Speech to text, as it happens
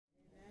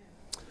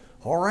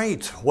All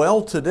right,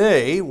 well,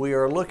 today we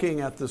are looking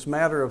at this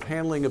matter of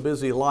handling a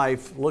busy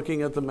life,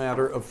 looking at the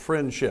matter of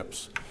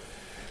friendships.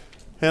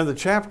 And the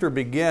chapter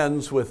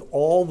begins with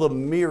all the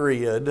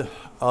myriad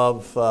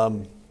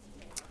of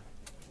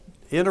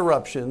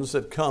interruptions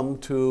that come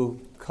to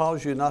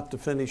cause you not to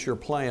finish your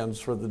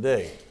plans for the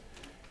day.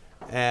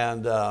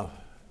 And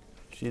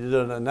she did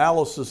an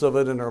analysis of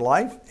it in her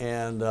life,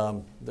 and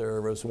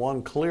there was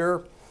one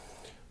clear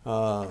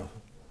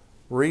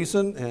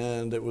reason,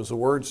 and it was a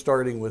word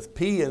starting with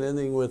P and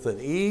ending with an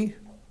E,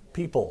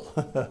 people.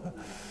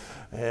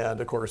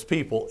 And of course,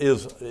 people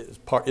is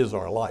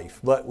our life.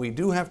 But we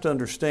do have to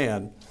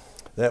understand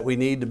that we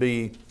need to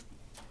be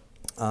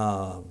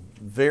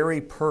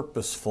very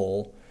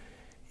purposeful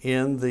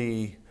in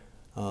the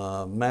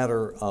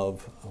matter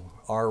of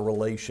our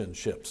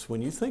relationships.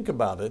 When you think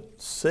about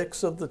it,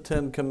 6 of the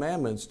 10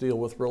 commandments deal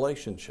with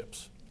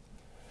relationships.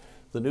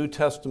 The New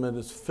Testament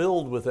is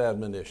filled with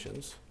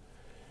admonitions.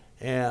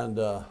 And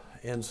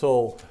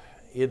so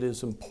it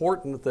is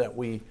important that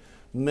we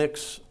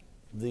mix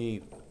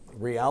the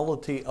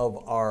reality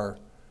of our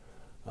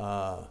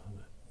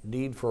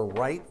need for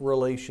right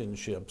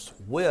relationships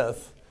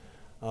with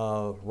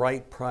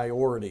right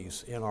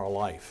priorities in our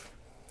life.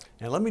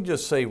 And let me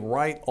just say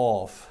right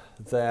off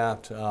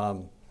that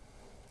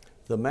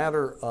the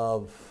matter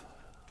of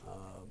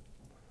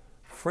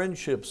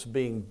friendships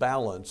being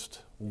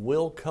balanced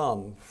will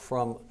come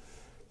from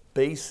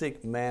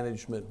basic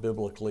management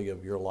biblically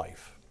of your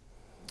life,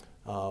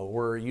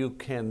 where you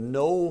can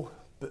know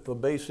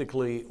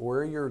basically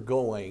where you're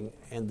going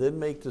and then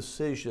make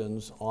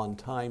decisions on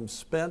time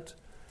spent,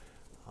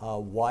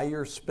 why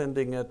you're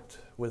spending it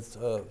with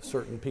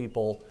certain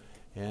people,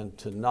 and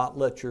to not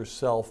let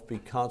yourself be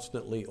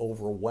constantly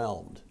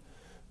overwhelmed.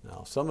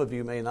 Now, some of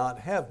you may not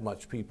have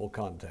much people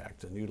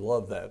contact, and you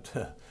love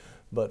that.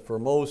 But for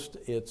most,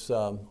 it's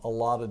a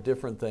lot of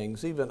different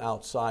things, even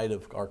outside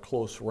of our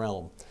close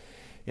realm.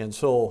 And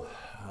so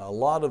a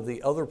lot of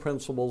the other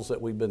principles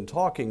that we've been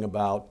talking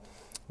about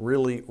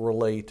really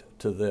relate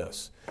to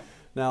this.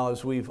 Now,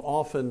 as we've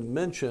often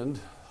mentioned,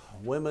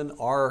 women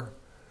are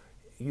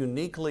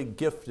uniquely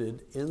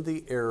gifted in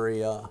the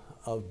area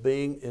of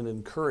being an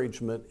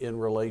encouragement in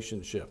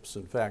relationships.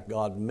 In fact,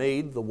 God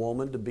made the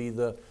woman to be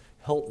the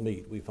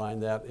helpmeet. We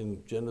find that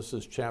in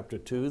Genesis chapter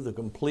 2, the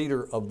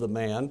completer of the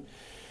man.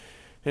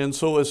 And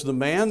so as the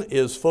man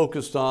is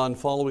focused on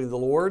following the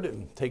Lord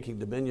and taking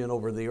dominion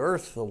over the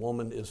earth, the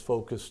woman is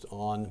focused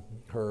on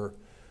her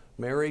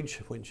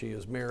marriage when she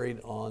is married,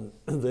 on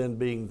then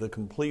being the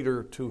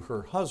completer to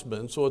her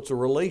husband. So it's a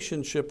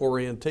relationship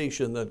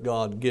orientation that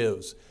God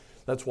gives.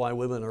 That's why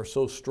women are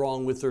so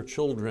strong with their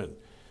children.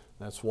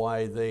 That's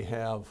why they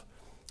have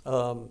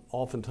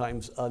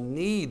oftentimes a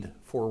need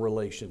for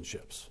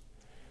relationships.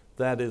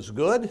 That is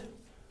good,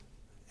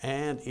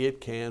 and it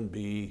can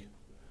be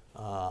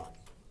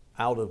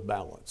out of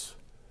balance.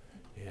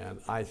 And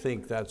I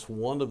think that's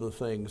one of the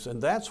things,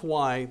 and that's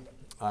why,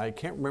 I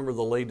can't remember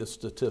the latest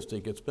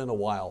statistic, it's been a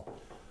while,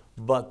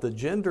 but the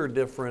gender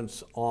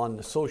difference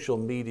on social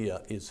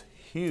media is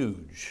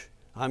huge.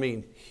 I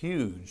mean,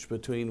 huge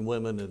between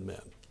women and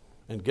men.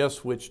 And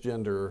guess which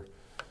gender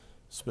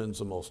spends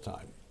the most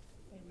time?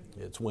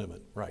 It's women,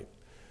 right?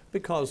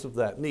 Because of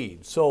that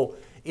need. So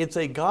it's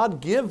a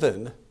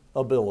God-given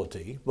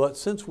ability, but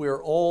since we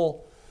are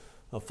all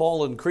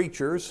fallen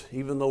creatures,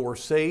 even though we're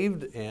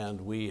saved and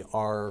we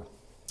are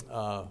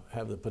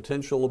have the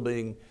potential of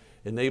being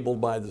enabled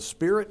by the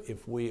Spirit,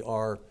 if we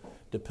are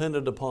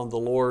dependent upon the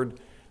Lord,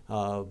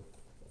 the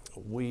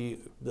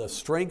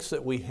strengths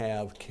that we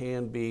have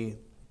can be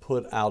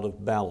put out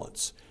of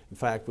balance. In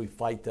fact, we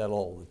fight that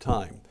all the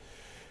time.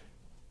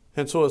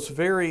 And so it's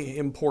very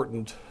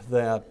important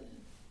that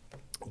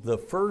the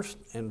first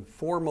and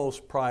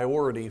foremost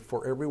priority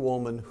for every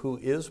woman who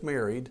is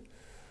married,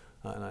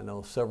 and I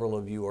know several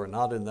of you are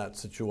not in that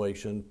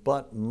situation,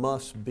 but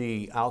must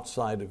be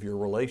outside of your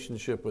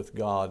relationship with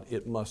God,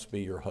 it must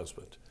be your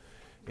husband.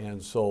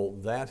 And so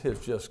that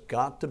has just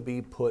got to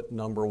be put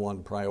number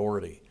one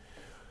priority.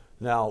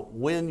 Now,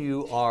 when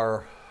you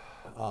are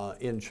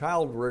in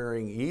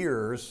child-rearing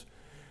years,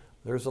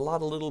 there's a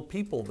lot of little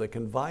people that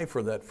can vie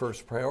for that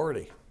first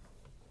priority,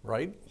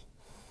 right?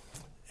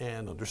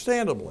 And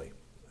understandably,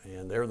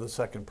 and they're the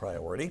second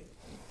priority.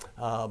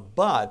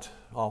 But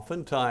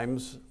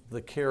oftentimes,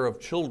 the care of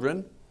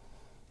children,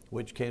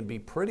 which can be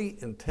pretty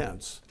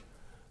intense,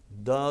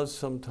 does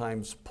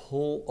sometimes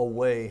pull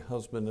away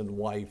husband and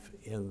wife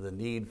in the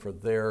need for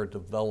their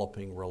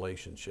developing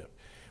relationship.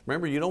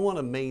 Remember, you don't want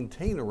to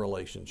maintain a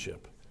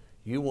relationship.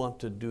 You want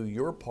to do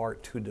your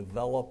part to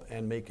develop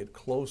and make it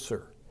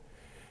closer.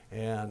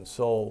 And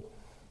so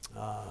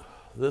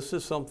this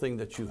is something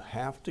that you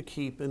have to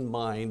keep in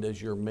mind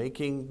as you're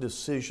making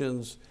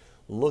decisions,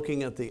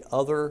 looking at the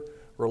other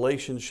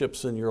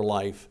relationships in your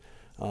life.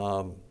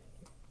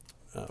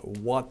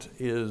 What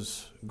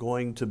is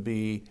going to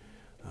be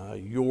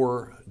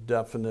your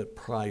definite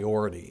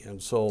priority.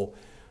 And so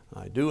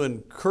I do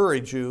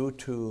encourage you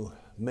to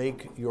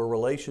make your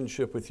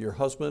relationship with your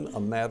husband a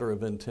matter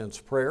of intense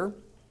prayer,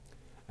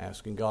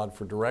 asking God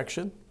for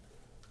direction,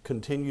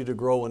 continue to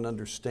grow in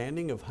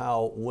understanding of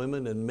how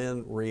women and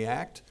men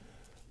react.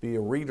 Be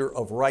a reader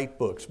of right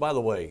books. By the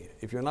way,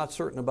 if you're not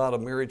certain about a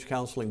marriage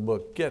counseling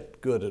book,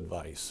 get good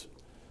advice.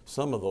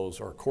 Some of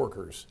those are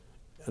corkers,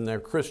 and they're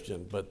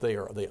Christian, but they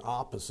are the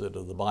opposite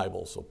of the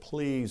Bible, so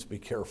please be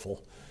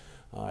careful.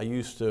 I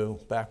used to,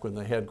 back when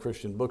they had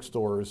Christian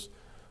bookstores,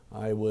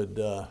 I would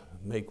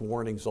make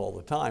warnings all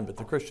the time, but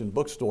the Christian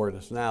bookstore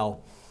is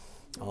now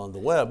on the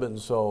web, and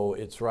so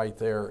it's right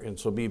there, and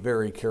so be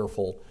very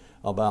careful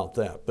about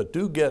that. But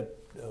do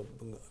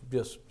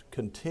just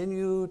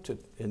continue to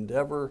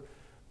endeavor.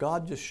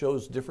 God just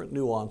shows different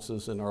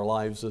nuances in our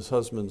lives as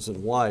husbands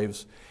and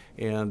wives,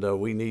 and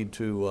we need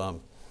to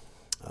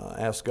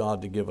ask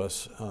God to give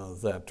us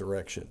that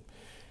direction.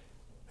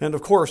 And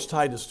of course,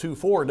 Titus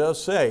 2:4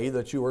 does say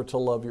that you are to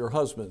love your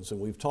husbands, and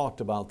we've talked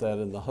about that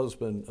in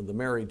the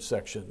marriage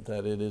section,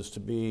 that it's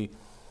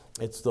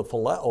the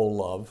phileo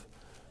love,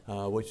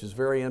 which is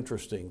very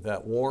interesting,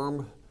 that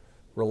warm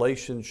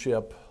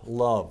relationship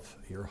love.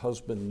 Your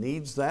husband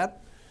needs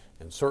that.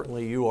 And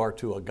certainly you are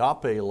to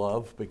agape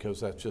love, because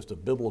that's just a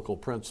biblical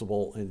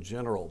principle in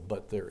general.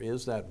 But there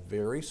is that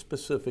very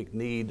specific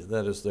need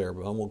that is there.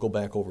 But we'll go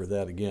back over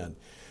that again.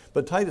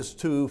 But Titus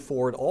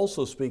 2:4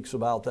 also speaks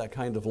about that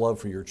kind of love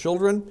for your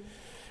children.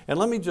 And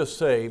let me just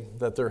say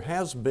that there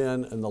has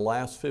been in the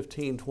last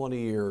 15, 20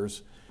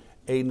 years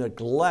a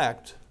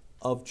neglect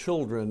of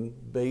children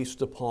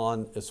based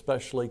upon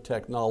especially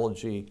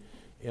technology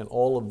and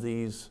all of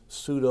these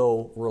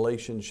pseudo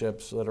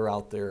relationships that are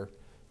out there,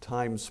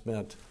 time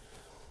spent.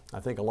 I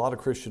think a lot of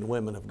Christian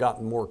women have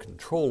gotten more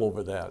control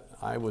over that.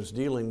 I was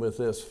dealing with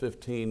this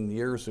 15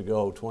 years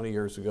ago, 20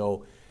 years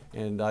ago,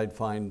 and I'd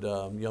find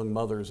young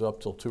mothers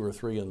up till 2 or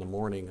 3 in the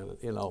morning. And,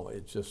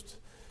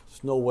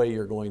 it's no way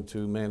you're going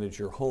to manage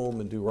your home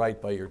and do right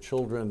by your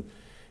children.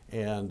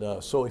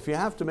 And so if you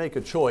have to make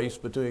a choice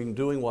between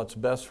doing what's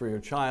best for your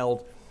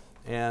child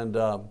and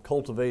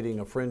cultivating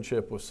a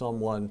friendship with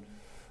someone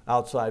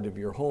outside of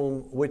your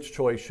home, which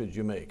choice should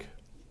you make?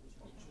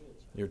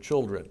 Your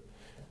children.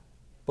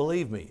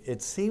 Believe me,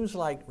 it seems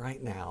like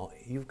right now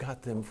you've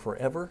got them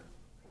forever,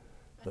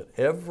 but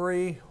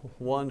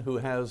everyone who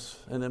has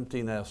an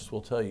empty nest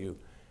will tell you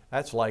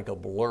that's like a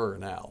blur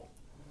now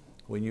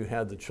when you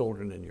had the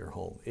children in your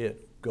home.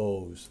 It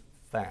goes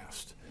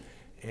fast.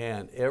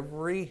 And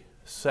every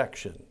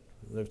section,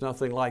 there's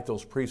nothing like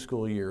those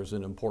preschool years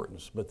in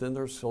importance, but then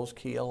there's those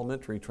key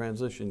elementary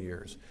transition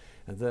years.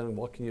 And then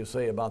what can you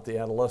say about the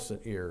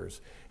adolescent years?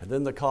 And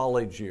then the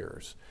college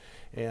years.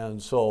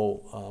 And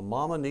so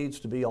mama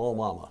needs to be all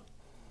mama.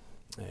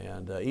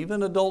 And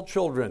even adult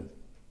children,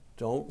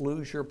 don't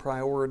lose your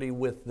priority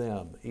with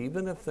them.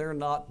 Even if they're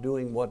not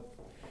doing what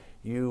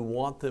you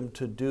want them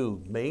to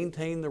do,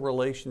 maintain the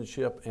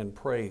relationship and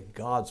pray.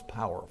 God's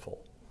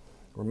powerful.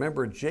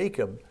 Remember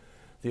Jacob,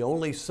 the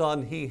only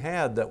son he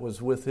had that was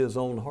with his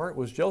own heart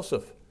was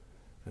Joseph.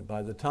 And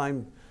by the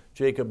time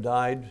Jacob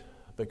died,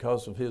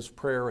 because of his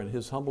prayer and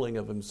his humbling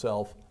of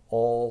himself,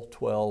 all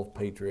 12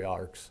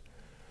 patriarchs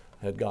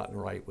had gotten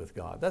right with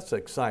God. That's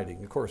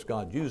exciting. Of course,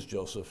 God used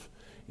Joseph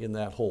in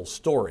that whole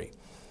story.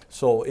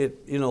 So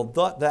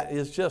that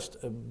is just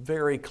a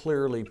very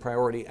clearly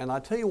priority. And I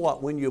tell you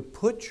what, when you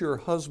put your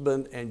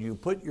husband and you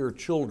put your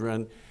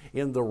children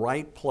in the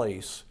right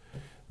place,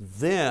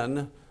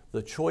 then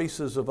the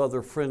choices of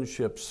other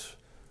friendships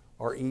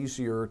are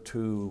easier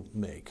to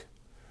make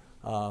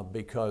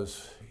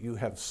because you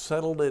have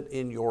settled it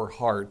in your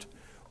heart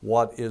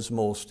what is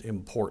most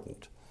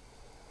important.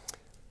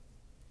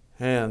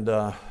 And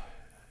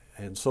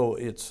so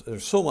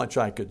there's so much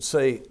I could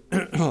say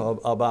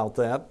about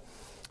that.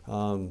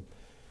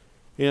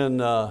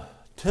 In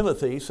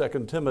Timothy,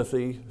 2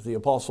 Timothy, the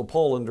Apostle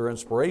Paul, under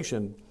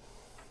inspiration,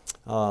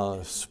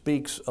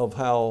 speaks of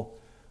how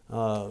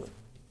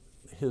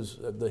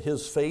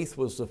his faith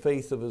was the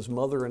faith of his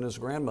mother and his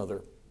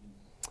grandmother.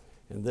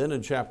 And then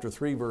in chapter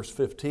 3, verse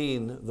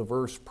 15, the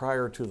verse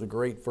prior to the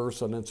great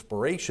verse on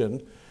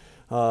inspiration,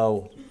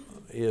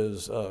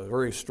 is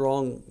very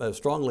strong,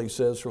 strongly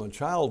says from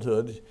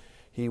childhood,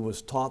 he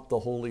was taught the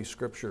Holy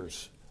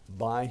Scriptures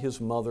by his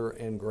mother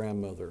and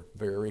grandmother.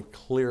 Very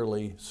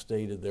clearly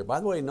stated there. By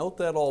the way, note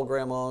that all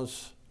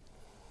grandmas,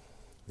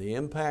 the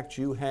impact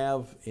you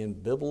have in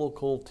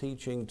biblical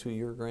teaching to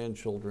your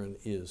grandchildren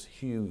is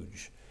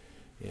huge.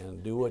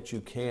 And do what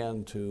you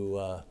can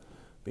to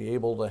be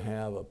able to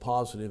have a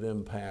positive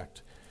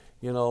impact.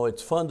 You know,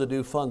 it's fun to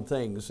do fun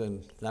things,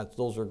 and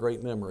those are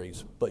great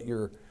memories, but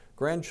your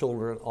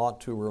grandchildren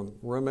ought to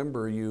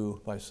remember you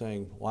by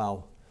saying,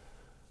 wow,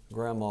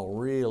 Grandma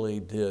really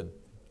did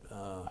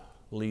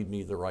lead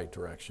me the right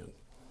direction.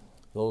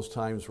 Those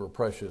times were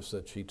precious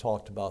that she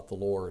talked about the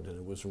Lord, and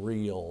it was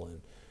real,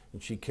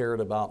 and she cared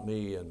about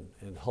me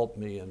and helped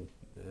me and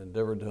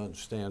endeavored to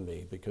understand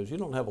me, because you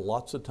don't have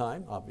lots of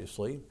time,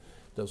 obviously.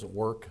 It doesn't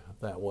work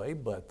that way,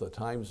 but the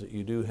times that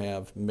you do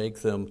have,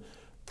 make them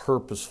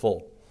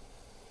purposeful.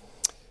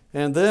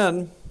 And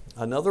then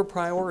another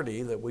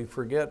priority that we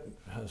forget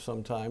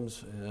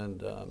sometimes,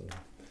 and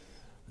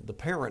the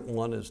parent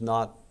one is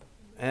not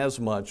as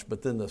much,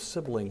 but then the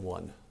sibling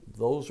one,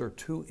 those are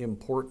two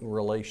important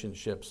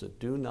relationships that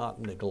do not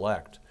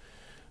neglect.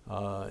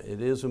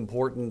 It is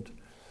important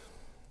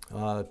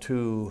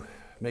to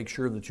make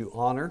sure that you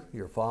honor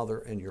your father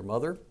and your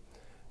mother,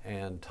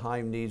 and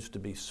time needs to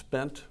be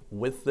spent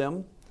with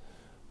them.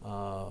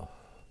 When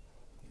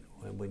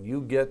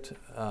you get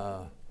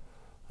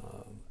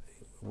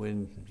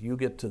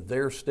to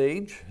their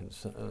stage,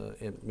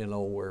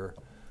 where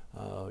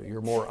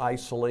you're more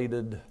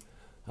isolated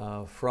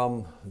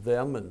from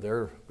them, and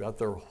they've got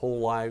their whole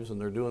lives and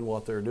they're doing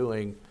what they're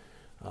doing,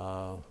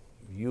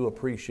 you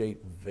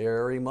appreciate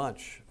very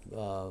much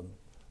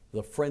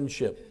the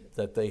friendship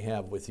that they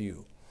have with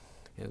you.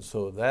 And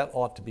so that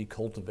ought to be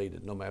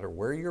cultivated no matter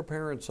where your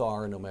parents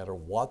are, no matter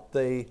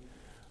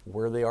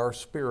where they are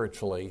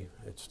spiritually.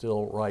 It's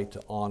still right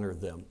to honor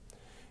them.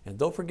 And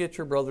don't forget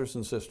your brothers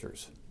and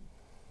sisters.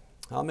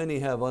 How many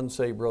have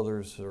unsaved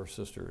brothers or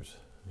sisters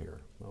here?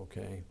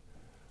 Okay.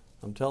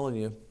 I'm telling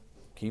you,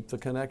 keep the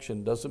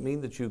connection. Doesn't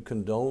mean that you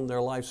condone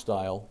their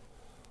lifestyle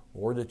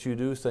or that you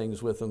do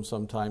things with them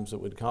sometimes that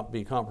would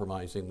be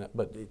compromising,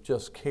 but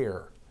just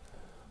care.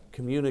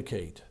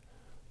 Communicate.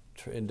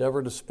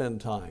 Endeavor to spend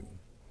time.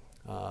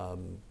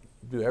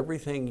 Do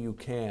everything you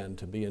can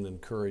to be an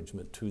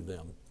encouragement to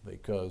them,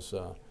 because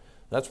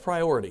that's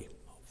priority.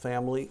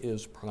 Family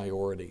is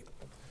priority.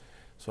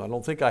 So I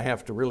don't think I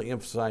have to really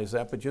emphasize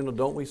that, but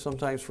don't we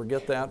sometimes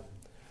forget that?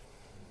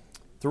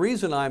 The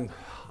reason I'm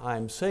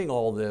saying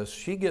all this,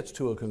 she gets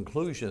to a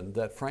conclusion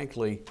that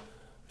frankly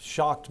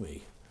shocked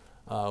me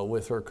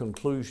with her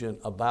conclusion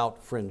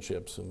about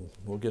friendships, and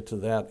we'll get to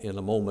that in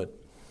a moment.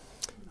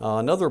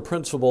 Another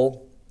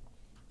principle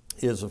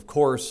is, of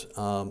course,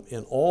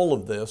 in all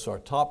of this, our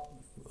top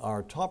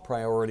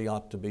priority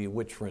ought to be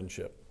which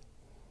friendship?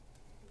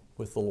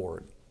 With the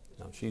Lord.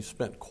 Now, she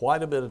spent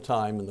quite a bit of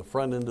time in the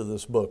front end of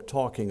this book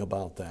talking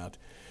about that,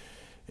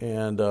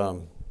 and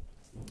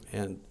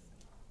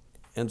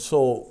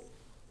so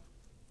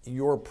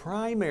your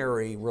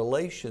primary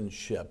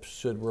relationship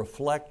should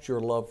reflect your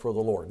love for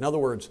the Lord. In other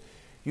words,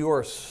 you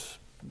are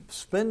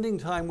spending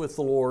time with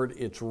the Lord.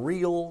 It's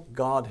real.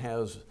 God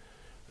has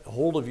a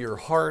hold of your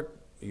heart.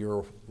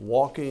 You're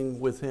walking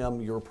with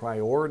Him. Your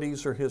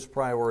priorities are His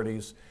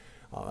priorities.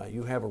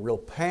 You have a real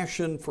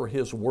passion for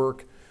His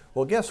work.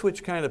 Well, guess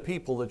which kind of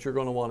people that you're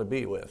going to want to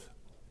be with?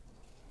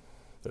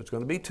 There's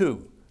going to be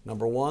two.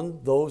 Number one,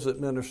 those that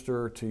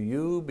minister to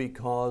you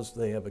because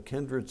they have a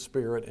kindred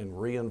spirit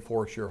and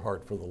reinforce your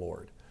heart for the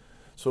Lord.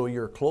 So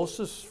your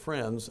closest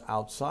friends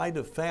outside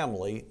of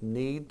family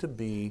need to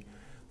be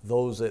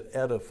those that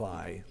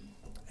edify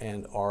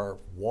and are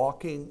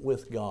walking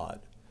with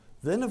God.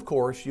 Then, of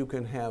course, you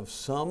can have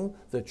some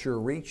that you're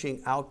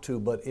reaching out to,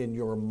 but in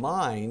your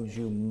mind,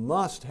 you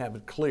must have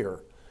it clear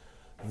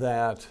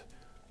that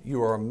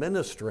you are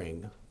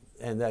ministering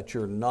and that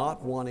you're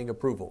not wanting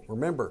approval.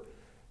 Remember,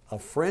 a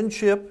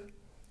friendship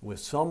with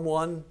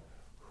someone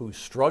who's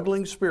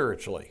struggling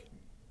spiritually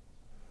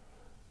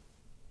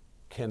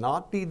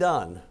cannot be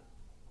done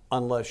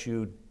unless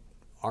you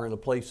are in a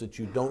place that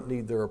you don't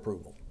need their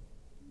approval.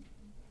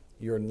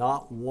 In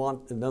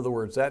other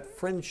words, that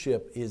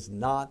friendship is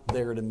not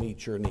there to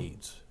meet your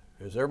needs.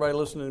 Is everybody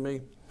listening to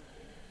me?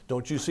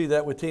 Don't you see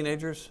that with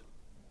teenagers?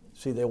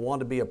 See, they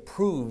want to be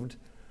approved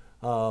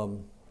by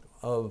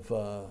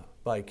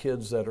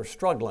kids that are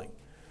struggling.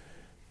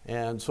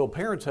 And so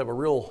parents have a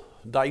real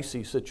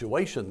dicey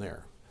situation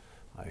there.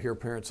 I hear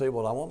parents say,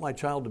 well, I want my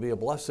child to be a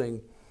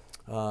blessing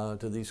to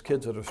these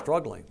kids that are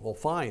struggling. Well,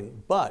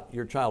 fine, but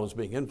your child is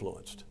being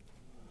influenced.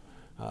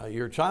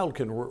 Your child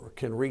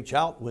can reach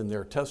out when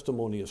their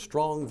testimony is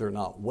strong, they're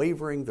not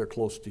wavering, they're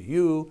close to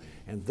you,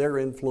 and they're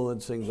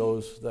influencing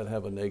those that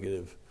have a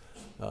negative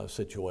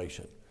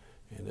situation.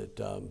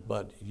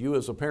 But you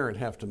as a parent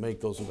have to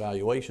make those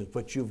evaluations,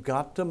 but you've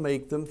got to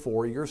make them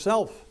for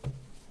yourself.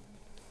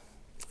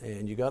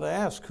 And you got to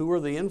ask, who are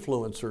the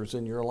influencers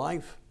in your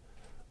life?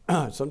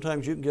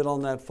 Sometimes you can get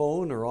on that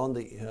phone or on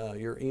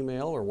your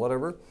email or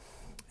whatever,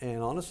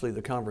 and honestly,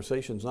 the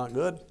conversation's not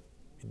good.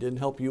 It didn't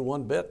help you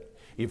one bit.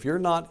 If you're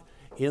not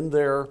in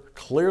there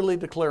clearly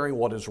declaring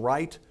what is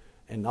right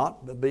and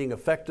not being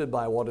affected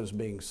by what is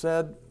being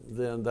said,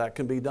 then that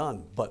can be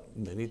done. But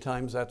many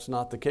times that's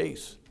not the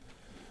case.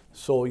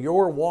 So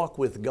your walk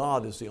with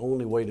God is the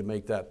only way to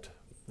make that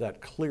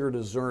clear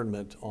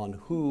discernment on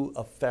who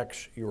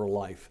affects your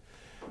life.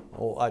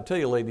 Oh, I tell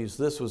you, ladies,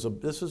 this is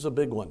a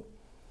big one.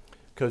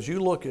 Because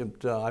you look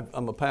at,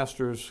 I'm a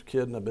pastor's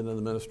kid and I've been in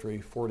the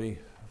ministry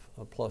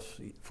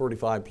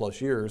 45 plus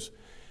years.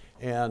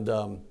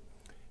 And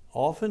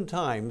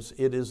oftentimes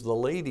it is the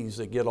ladies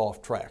that get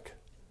off track.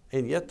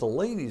 And yet the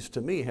ladies,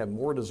 to me, have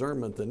more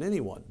discernment than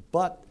anyone.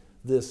 But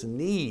this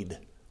need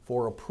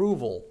for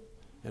approval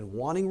and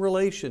wanting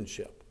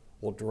relationship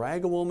will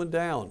drag a woman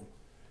down.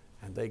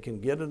 And they can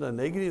get in a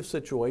negative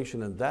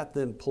situation, and that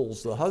then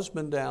pulls the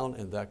husband down,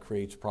 and that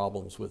creates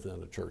problems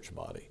within a church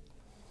body.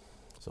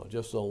 So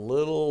just a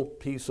little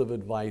piece of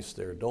advice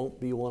there. Don't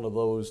be one of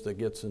those that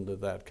gets into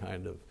that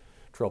kind of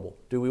trouble.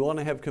 Do we want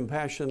to have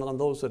compassion on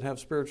those that have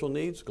spiritual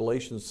needs?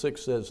 Galatians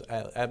 6 says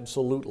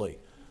absolutely.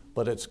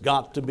 but it's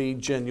got to be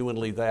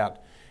genuinely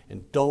that.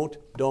 And don't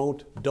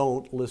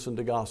listen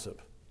to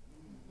gossip.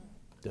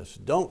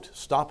 Just don't.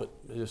 Stop it.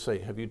 Just say,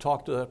 have you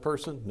talked to that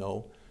person?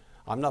 No.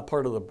 I'm not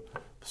part of the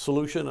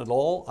solution at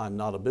all. I'm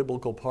not a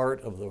biblical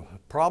part of the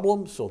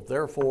problem, so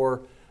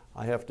therefore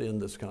I have to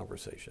end this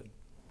conversation.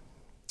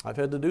 I've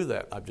had to do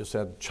that. I've just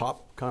had to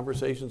chop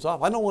conversations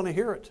off. I don't want to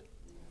hear it.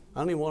 I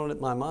don't even want it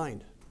in my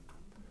mind.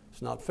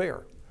 It's not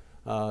fair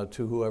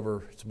to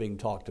whoever it's being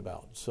talked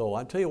about. So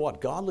I tell you what,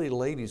 godly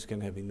ladies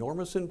can have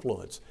enormous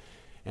influence.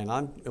 And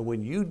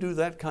when you do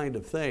that kind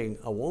of thing,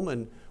 a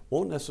woman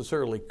won't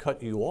necessarily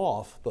cut you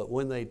off, but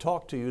when they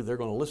talk to you, they're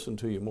going to listen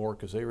to you more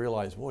because they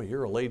realize, boy,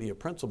 you're a lady of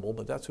principle,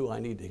 but that's who I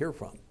need to hear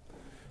from.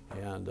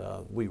 And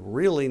we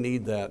really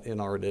need that in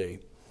our day.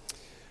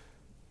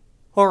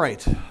 All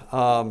right.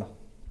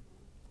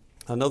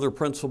 Another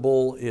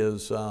principle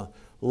is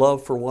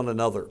love for one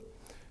another.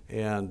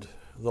 And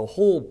the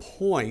whole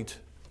point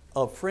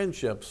of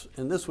friendships,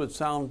 and this would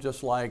sound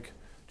just like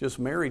just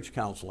marriage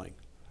counseling.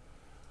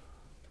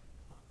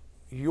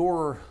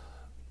 You're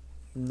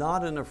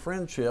not in a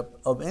friendship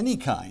of any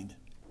kind,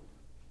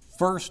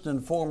 first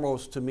and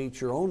foremost to meet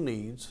your own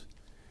needs.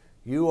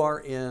 You are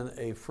in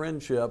a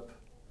friendship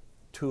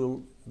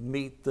to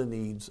meet the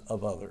needs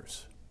of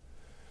others.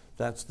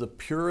 That's the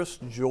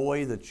purest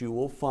joy that you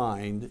will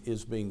find,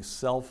 is being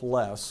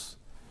selfless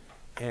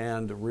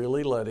and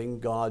really letting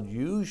God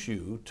use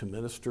you to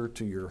minister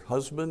to your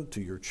husband,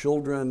 to your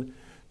children,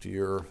 to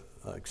your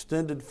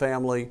extended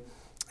family,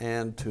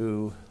 and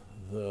to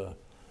the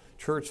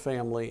church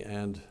family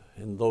and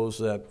those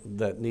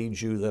that need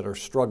you, that are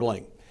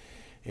struggling.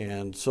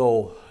 And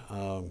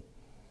so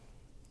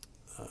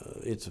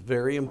it's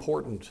very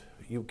important.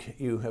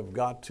 You have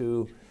got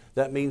to,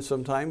 that means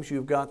sometimes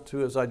you've got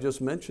to, as I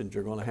just mentioned,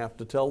 you're going to have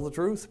to tell the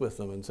truth with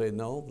them and say,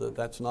 no,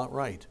 that's not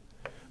right.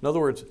 In other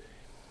words,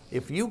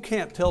 if you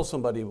can't tell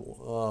somebody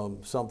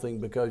something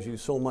because you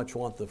so much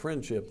want the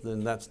friendship,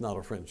 then that's not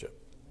a friendship.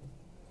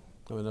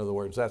 In other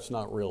words, that's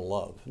not real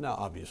love. Now,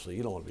 obviously,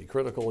 you don't want to be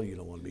critical, you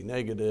don't want to be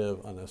negative,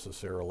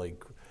 unnecessarily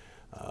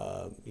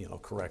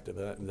corrective.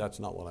 That's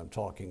not what I'm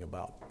talking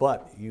about.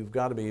 But you've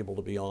got to be able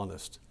to be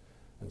honest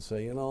and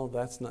say,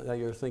 that's not,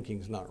 your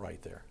thinking's not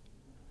right there.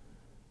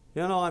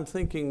 I'm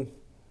thinking,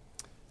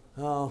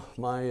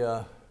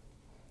 my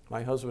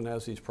husband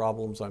has these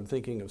problems. I'm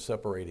thinking of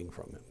separating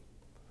from him.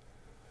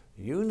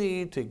 You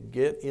need to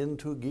get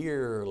into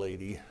gear,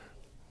 lady,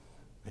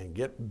 and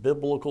get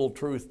biblical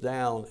truth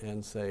down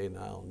and say,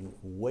 now,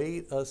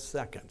 wait a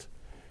second.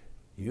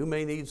 You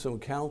may need some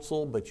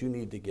counsel, but you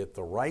need to get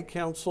the right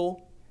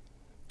counsel,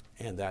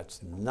 and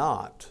that's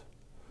not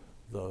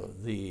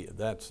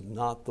that's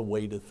not the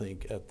way to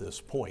think at this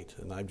point.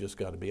 And I've just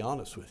got to be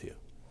honest with you.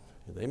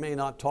 They may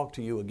not talk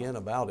to you again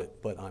about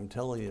it, but I'm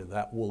telling you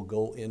that will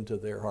go into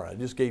their heart. I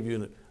just gave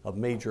you a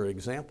major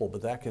example,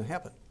 but that can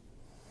happen.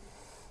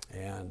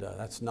 And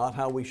that's not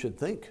how we should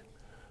think.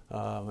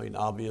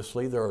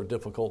 Obviously, there are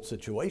difficult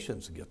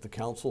situations. Get the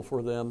counsel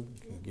for them,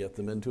 get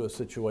them into a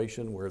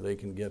situation where they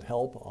can get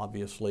help,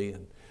 obviously,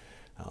 and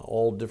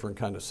all different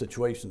kind of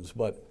situations.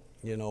 But,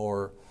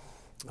 or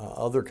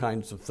other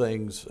kinds of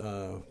things,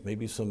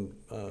 maybe some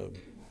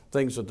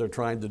things that they're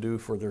trying to do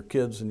for their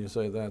kids, and you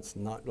say that's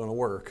not going to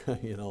work,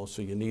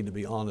 so you need to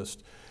be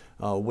honest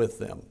with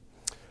them.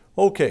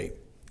 Okay.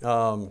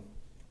 Then,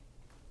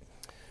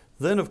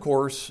 of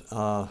course,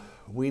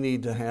 we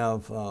need to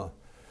have...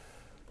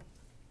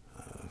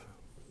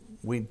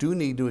 we do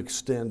need to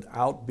extend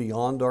out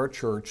beyond our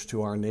church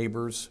to our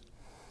neighbors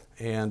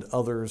and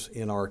others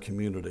in our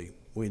community.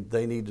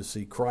 They need to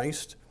see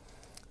Christ.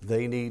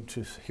 They need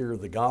to hear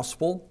the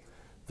gospel.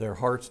 Their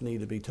hearts need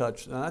to be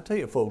touched. And I tell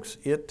you, folks,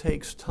 it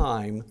takes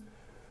time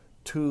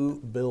to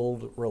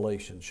build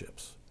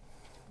relationships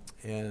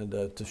and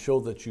to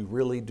show that you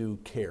really do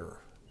care.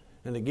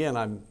 And again,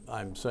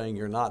 I'm saying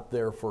you're not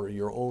there for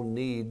your own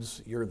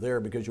needs. You're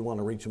there because you want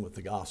to reach them with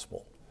the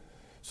gospel.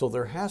 So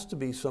there has to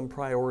be some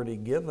priority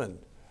given.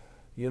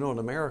 In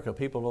America,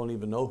 people don't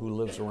even know who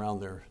lives around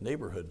their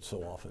neighborhood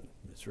so often.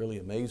 It's really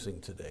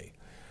amazing today.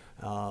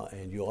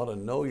 And you ought to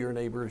know your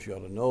neighbors, you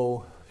ought to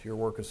know your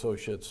work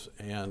associates,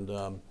 and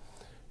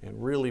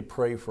really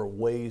pray for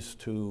ways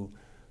to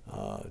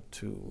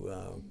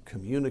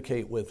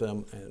communicate with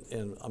them.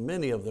 And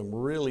many of them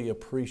really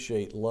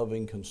appreciate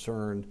loving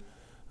concern.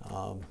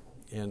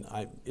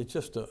 It's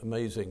just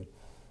amazing.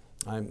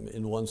 I'm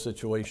in one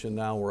situation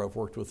now where I've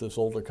worked with this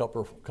older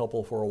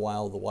couple for a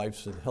while. The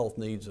wife's in health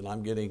needs, and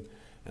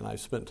I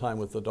spent time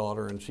with the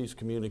daughter, and she's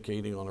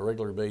communicating on a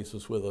regular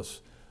basis with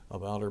us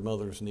about her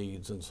mother's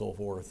needs and so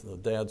forth. The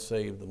dad's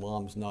saved, the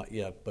mom's not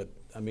yet. But,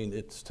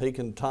 it's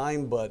taken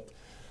time, but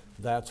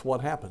that's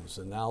what happens.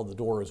 And now the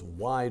door is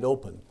wide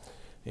open.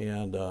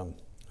 And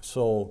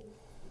so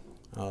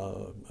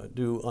I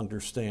do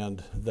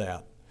understand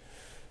that.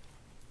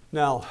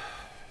 Now,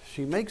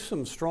 she makes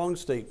some strong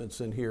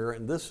statements in here,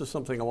 and this is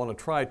something I want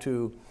to try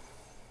to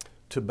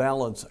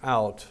balance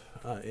out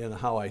in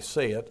how I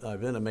say it.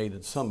 I've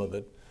intimated some of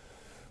it.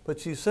 But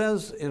she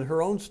says in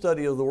her own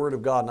study of the Word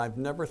of God, and I've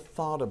never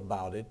thought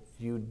about it,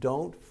 you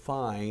don't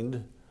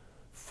find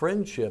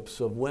friendships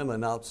of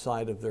women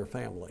outside of their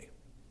family.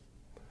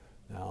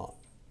 Now,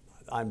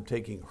 I'm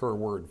taking her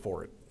word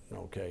for it,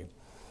 okay?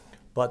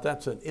 But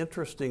that's an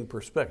interesting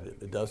perspective.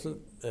 It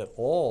doesn't at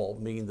all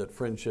mean that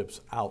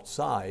friendships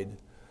outside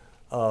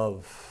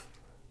of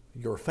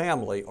your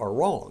family are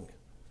wrong.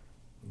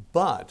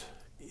 But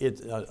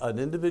it's an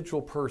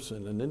individual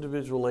person, an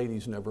individual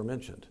lady's never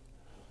mentioned.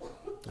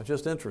 That's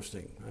just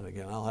interesting. And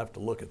again, I'll have to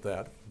look at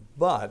that.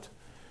 But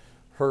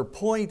her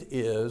point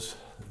is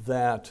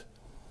that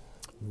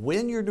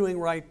when you're doing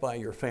right by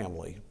your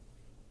family,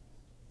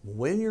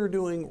 when you're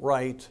doing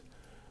right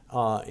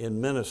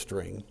in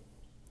ministering,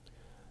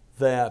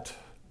 that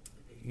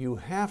you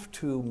have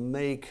to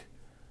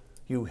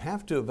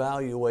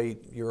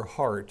evaluate your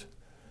heart.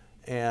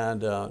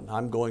 And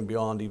I'm going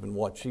beyond even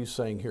what she's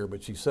saying here,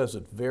 but she says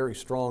it very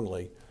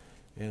strongly.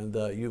 And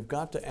you've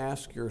got to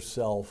ask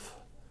yourself,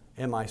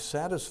 am I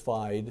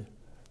satisfied?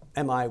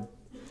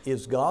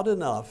 Is God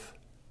enough,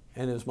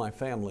 and is my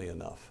family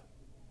enough?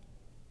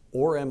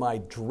 Or am I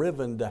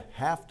driven to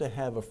have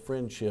a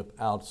friendship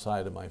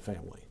outside of my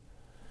family?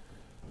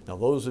 Now,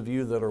 those of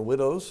you that are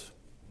widows,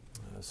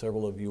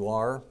 several of you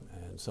are,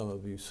 and some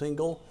of you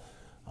single,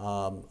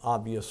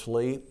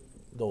 obviously,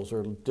 those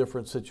are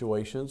different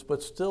situations,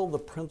 but still the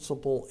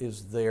principle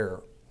is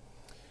there.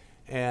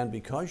 And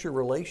because you're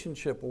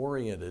relationship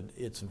oriented,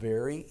 it's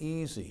very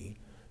easy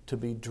to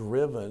be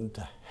driven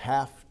to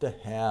have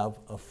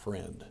a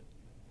friend.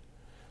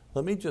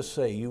 Let me just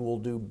say, you will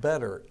do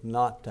better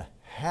not to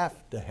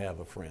have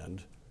a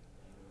friend,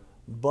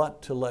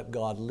 but to let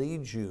God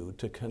lead you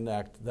to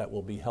connect that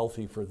will be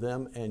healthy for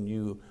them and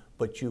you,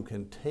 but you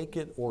can take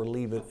it or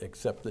leave it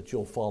except that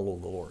you'll follow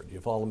the Lord. You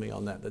follow me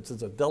on that? It's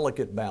a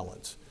delicate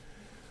balance.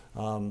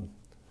 A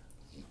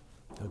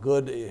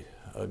good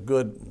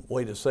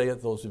way to say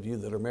it, those of you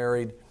that are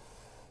married,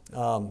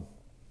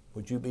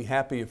 would you be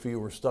happy if you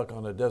were stuck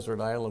on a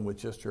desert island with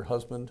just your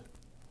husband?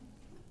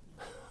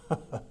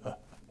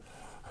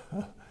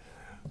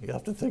 You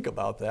have to think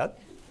about that.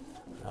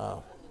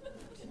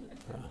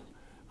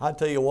 I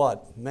tell you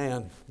what,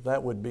 man,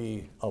 that would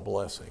be a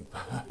blessing,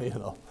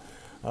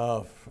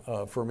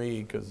 for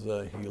me, because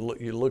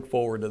you look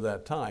forward to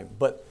that time.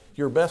 But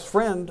your best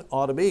friend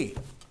ought to be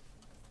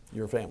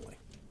your family.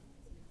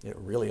 It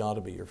really ought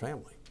to be your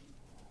family.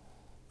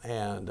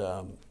 And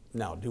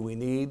now, do we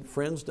need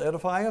friends to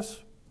edify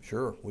us?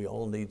 Sure, we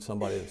all need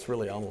somebody that's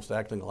really almost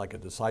acting like a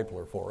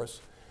discipler for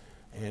us.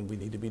 And we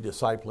need to be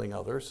discipling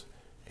others.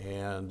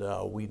 And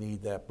we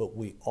need that, but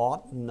we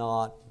ought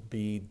not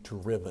be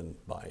driven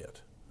by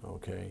it,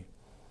 okay?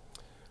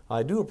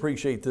 I do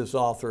appreciate this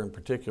author in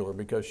particular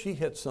because she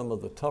hit some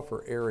of the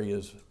tougher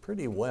areas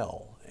pretty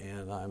well.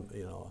 And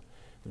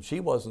and she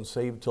wasn't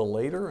saved till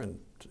later, and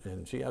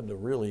she had to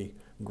really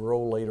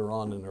grow later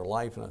on in her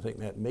life. And I think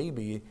that may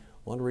be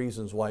one of the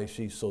reasons why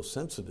she's so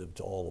sensitive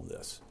to all of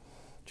this.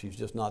 She's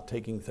just not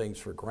taking things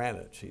for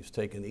granted. She's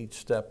taken each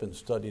step and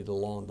studied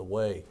along the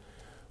way.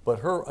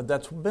 But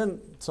that's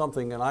been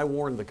something, and I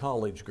warned the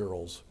college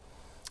girls.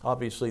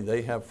 Obviously,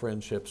 they have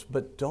friendships,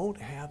 but don't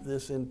have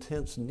this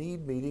intense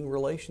need-meeting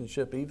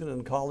relationship even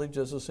in college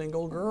as a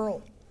single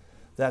girl.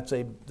 That's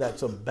a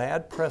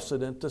bad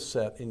precedent to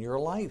set in your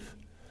life.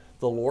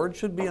 The Lord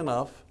should be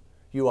enough.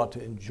 You ought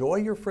to enjoy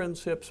your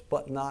friendships,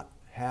 but not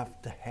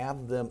have to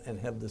have them and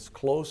have this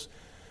close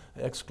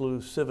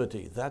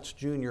exclusivity. That's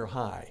junior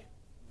high,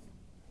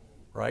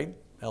 right?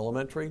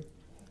 Elementary.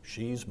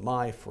 She's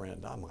my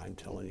friend. I'm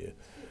telling you,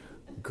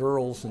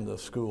 girls in the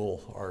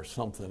school are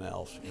something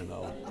else,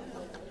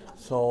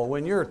 So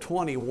when you're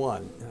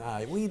 21,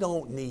 we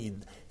don't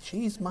need,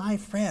 she's my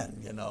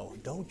friend,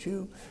 don't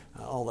you?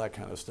 All that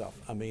kind of stuff.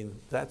 I mean,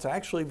 that's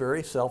actually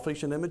very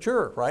selfish and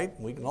immature, right?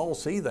 We can all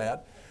see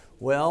that.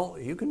 Well,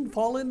 you can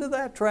fall into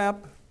that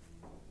trap,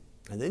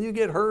 and then you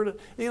get hurt.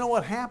 You know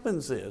what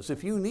happens is,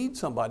 if you need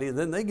somebody,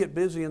 then they get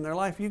busy in their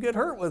life, you get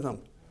hurt with them.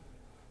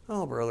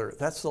 Oh, brother,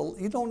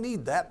 you don't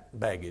need that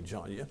baggage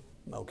on you,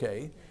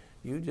 okay?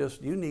 You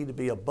need to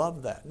be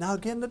above that. Now,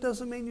 again, that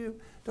doesn't mean you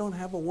don't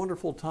have a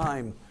wonderful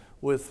time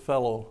with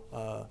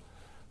fellow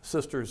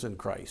sisters in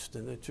Christ,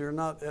 and that you're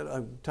not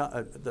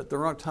that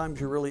there aren't times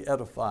you're really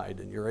edified,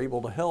 and you're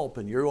able to help,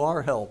 and you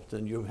are helped,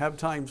 and you have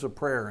times of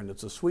prayer, and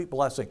it's a sweet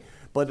blessing.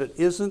 But it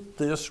isn't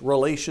this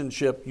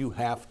relationship you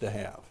have to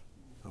have,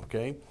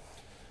 okay?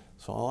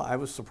 So I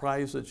was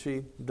surprised that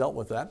she dealt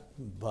with that,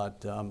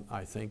 but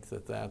I think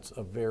that that's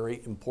a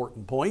very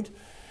important point.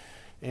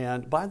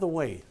 And by the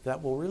way,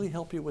 that will really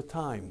help you with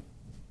time.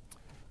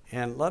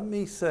 And let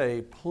me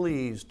say,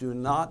 please do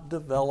not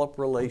develop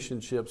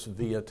relationships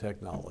via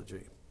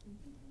technology.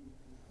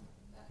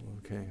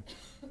 Okay.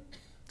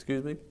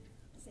 Excuse me?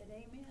 I said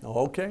amen.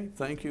 Okay,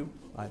 thank you.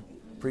 I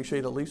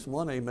appreciate at least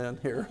one amen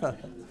here.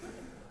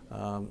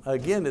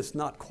 Again, it's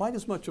not quite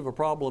as much of a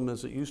problem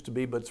as it used to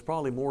be, but it's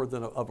probably more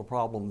of a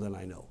problem than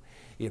I know.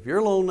 If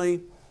you're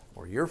lonely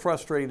or you're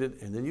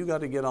frustrated and then you got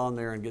to get on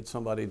there and get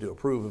somebody to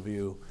approve of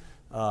you,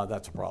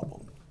 that's a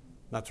problem.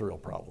 That's a real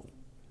problem.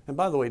 And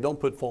by the way, don't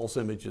put false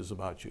images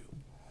about you.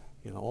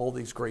 all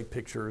these great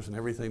pictures and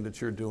everything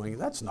that you're doing.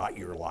 That's not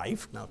your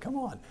life. Now, come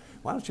on.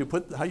 Why don't you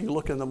put how you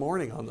look in the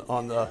morning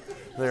on the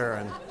there,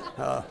 and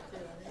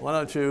why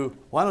don't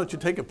you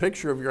take a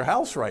picture of your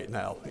house right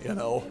now?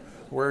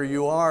 Where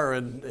you are,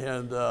 and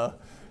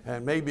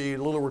maybe a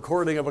little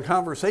recording of a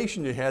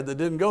conversation you had that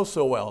didn't go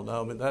so well.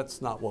 No, I mean,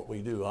 that's not what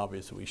we do.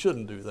 Obviously, we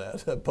shouldn't do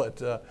that.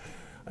 But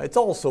it's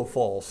also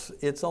false.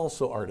 It's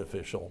also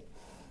artificial.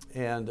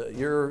 And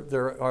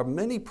there are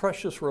many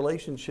precious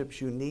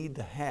relationships you need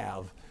to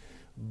have,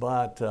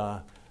 but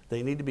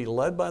they need to be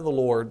led by the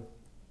Lord,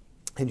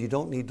 and you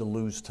don't need to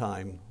lose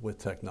time with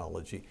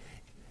technology.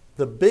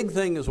 The big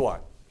thing is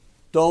what?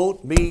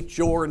 Don't meet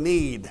your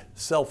need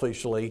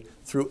selfishly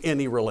through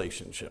any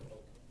relationship.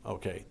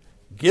 Okay?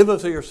 Give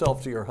of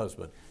yourself to your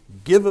husband.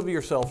 Give of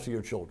yourself to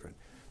your children.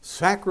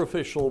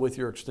 Sacrificial with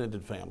your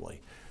extended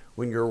family.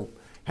 When you're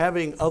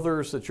having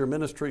others that you're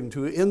ministering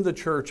to in the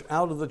church,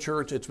 out of the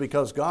church, it's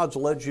because God's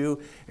led you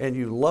and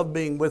you love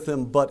being with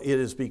them, but it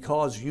is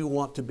because you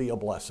want to be a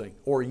blessing.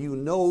 Or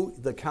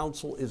the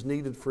counsel is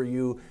needed for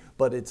you,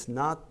 but it's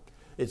not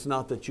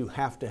that you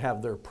have to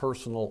have their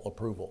personal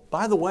approval.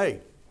 By the way,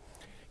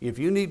 if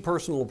you need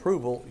personal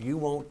approval, you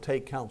won't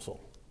take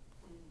counsel,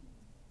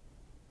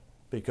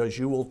 because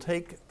you will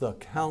take the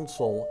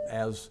counsel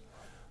as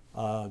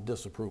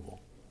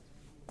disapproval.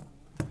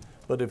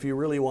 But if you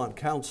really want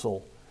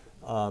counsel,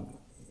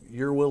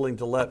 you're willing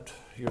to let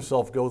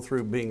yourself go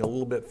through being a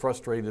little bit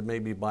frustrated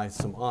maybe by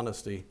some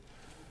honesty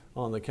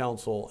on the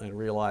counsel, and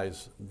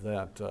realize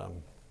that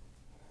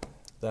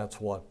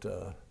that's what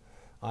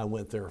I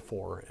went there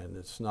for, and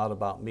it's not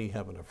about me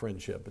having a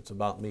friendship, it's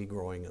about me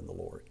growing in the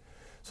Lord.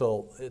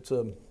 So it's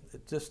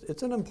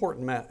an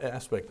important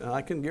aspect, and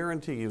I can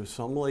guarantee you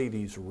some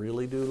ladies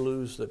really do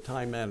lose the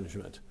time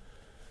management,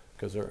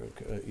 because they're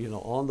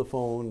on the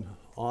phone,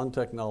 on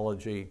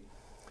technology,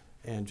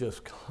 and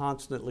just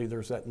constantly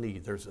there's that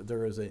need.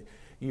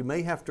 You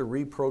may have to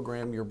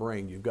reprogram your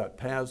brain. You've got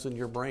paths in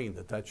your brain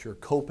that's your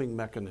coping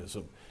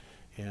mechanism,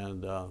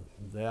 and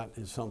that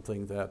is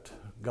something that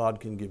God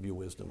can give you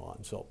wisdom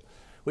on. So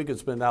we could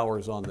spend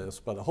hours on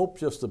this, but I hope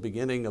just the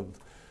beginning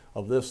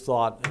of this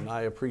thought, and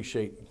I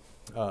appreciate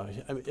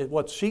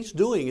what she's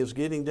doing is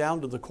getting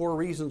down to the core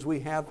reasons we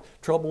have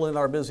trouble in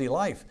our busy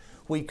life.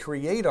 We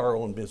create our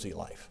own busy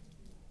life.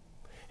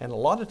 And a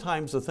lot of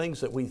times the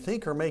things that we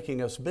think are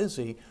making us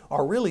busy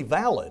are really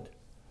valid,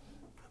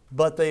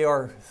 but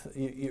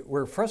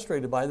we're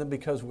frustrated by them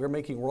because we're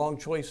making wrong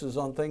choices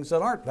on things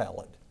that aren't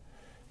valid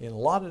in a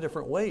lot of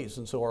different ways,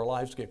 and so our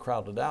lives get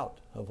crowded out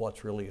of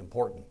what's really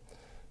important.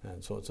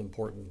 And so it's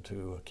important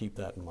to keep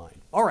that in mind.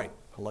 All right,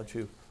 I'll let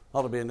you.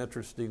 That'll be an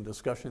interesting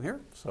discussion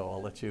here, so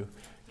I'll let you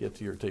get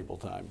to your table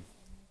time.